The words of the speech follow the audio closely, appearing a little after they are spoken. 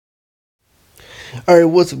Alright,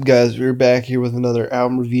 what's up guys? We're back here with another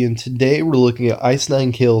album review, and today we're looking at Ice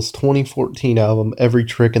Nine Kills' 2014 album, Every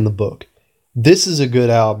Trick in the Book. This is a good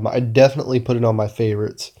album. I definitely put it on my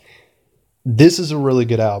favorites. This is a really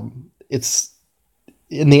good album. And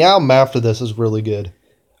the album after this is really good.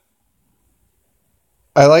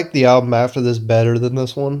 I like the album after this better than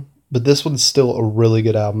this one, but this one's still a really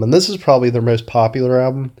good album. And this is probably their most popular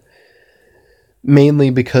album, mainly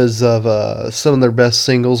because of some of their best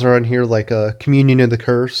singles are on here, like Communion of the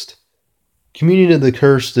Cursed. Communion of the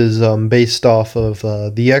Cursed is based off of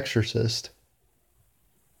The Exorcist.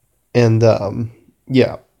 And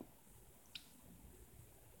yeah.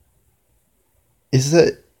 Is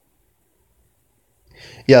that.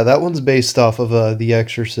 Yeah, that one's based off of The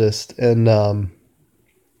Exorcist. And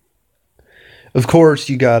of course,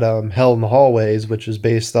 you got Hell in the Hallways, which is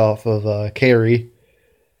based off of Carrie.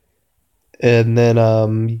 And then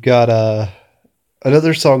you got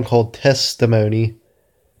another song called Testimony,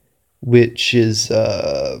 which is.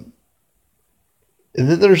 And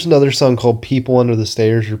then there's another song called People Under the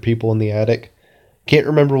Stairs or People in the Attic. Can't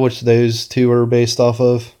remember which those two are based off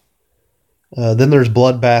of. Then there's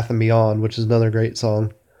Bloodbath and Beyond, which is another great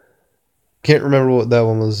song. Can't remember what that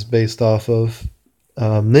one was based off of.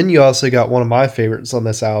 Then you also got one of my favorites on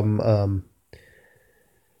this album.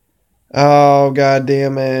 Oh, god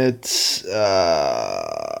damn it.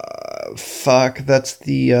 Fuck, that's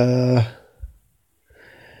the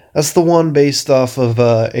one based off of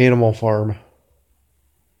Animal Farm.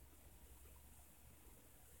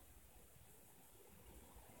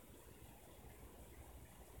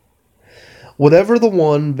 Whatever the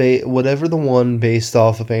one based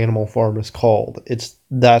off of Animal Farm is called,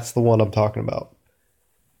 that's the one I'm talking about.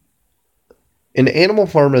 And Animal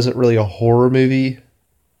Farm isn't really a horror movie.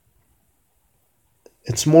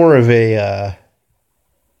 It's more of a I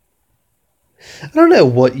don't know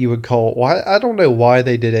what you would call it. Why I don't know why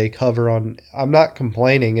they did a cover on. I'm not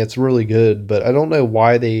complaining. It's really good, but I don't know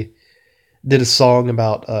why they did a song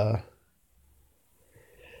about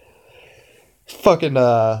fucking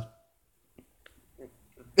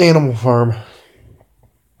Animal Farm.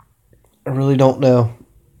 I really don't know.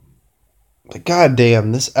 But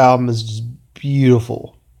goddamn, this album is just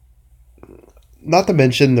beautiful. Not to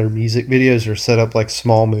mention their music videos are set up like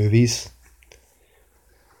small movies.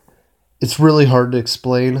 It's really hard to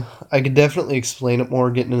explain. I could definitely explain it more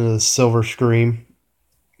getting into the Silver Scream.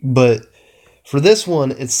 But for this one,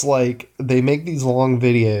 it's like they make these long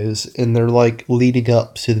videos and they're like leading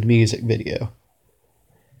up to the music video.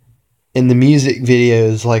 And the music video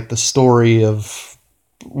is like the story of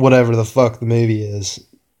whatever the fuck the movie is.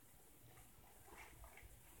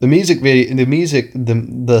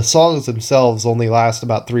 The songs themselves only last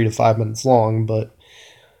about 3 to 5 minutes long, but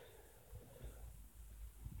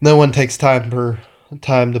no one takes time to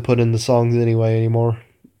put in the songs anyway anymore.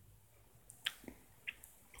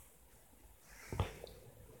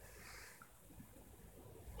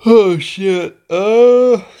 Oh shit.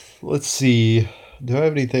 Let's see. Do I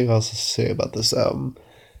have anything else to say about this album?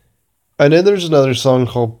 I know there's another song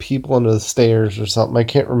called People Under the Stairs or something. I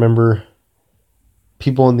can't remember.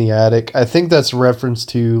 People in the Attic. I think that's a reference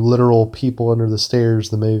to literal People Under the Stairs,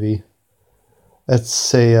 the movie.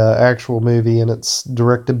 That's a actual movie, and it's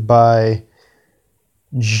directed by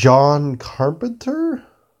John Carpenter.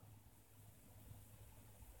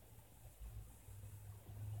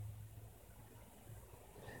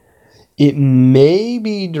 It may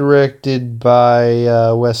be directed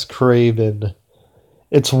by Wes Craven.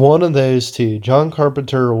 It's one of those two, John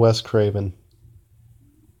Carpenter or Wes Craven.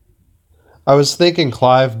 I was thinking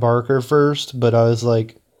Clive Barker first, but I was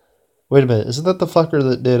like, wait a minute, isn't that the fucker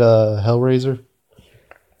that did Hellraiser?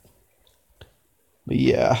 But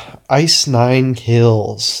yeah, Ice Nine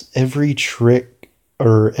Kills. Every trick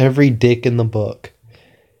or every dick in the book.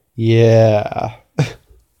 Yeah.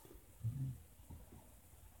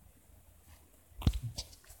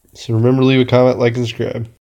 So remember to leave a comment, like, and subscribe.